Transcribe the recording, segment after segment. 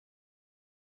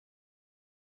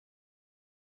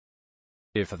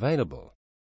If available,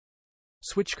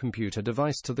 switch computer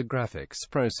device to the graphics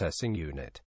processing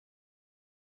unit.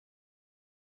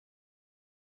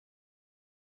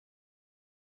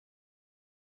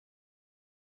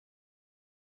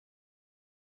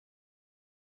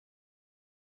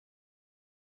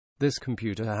 This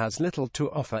computer has little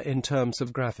to offer in terms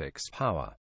of graphics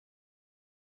power.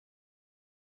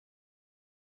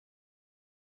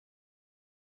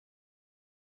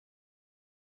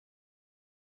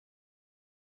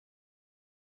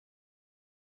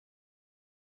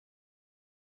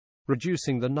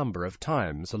 Reducing the number of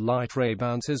times a light ray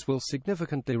bounces will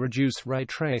significantly reduce ray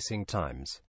tracing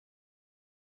times.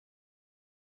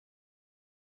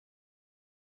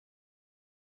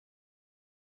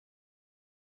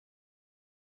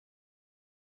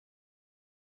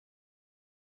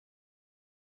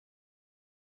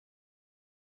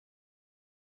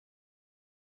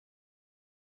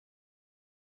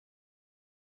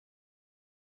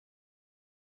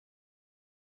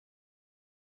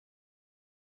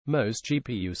 Most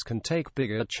GPUs can take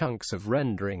bigger chunks of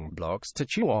rendering blocks to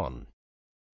chew on.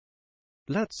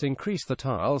 Let's increase the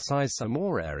tile size so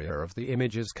more area of the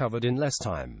image is covered in less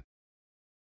time.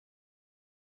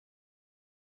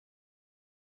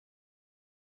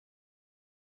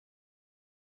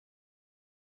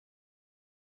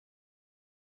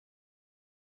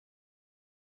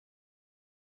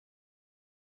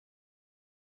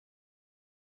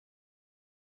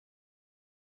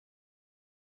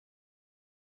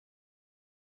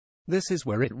 This is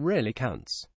where it really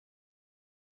counts.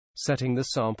 Setting the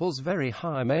samples very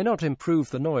high may not improve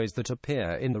the noise that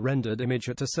appear in the rendered image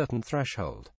at a certain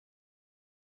threshold.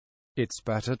 It's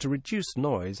better to reduce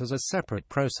noise as a separate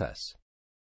process.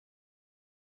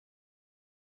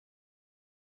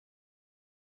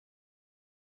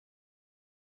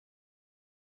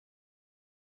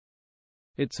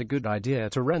 It's a good idea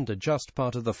to render just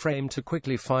part of the frame to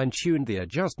quickly fine-tune the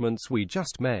adjustments we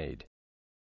just made.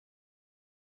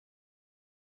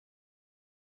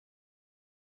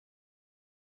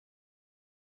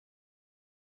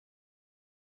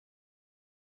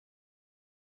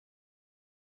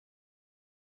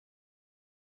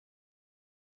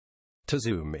 To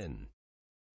zoom in,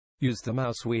 use the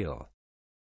mouse wheel.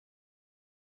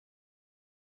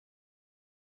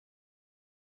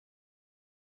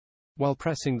 While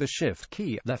pressing the Shift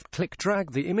key, left-click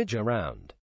drag the image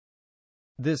around.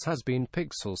 This has been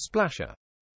Pixel Splasher.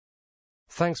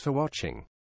 Thanks for watching.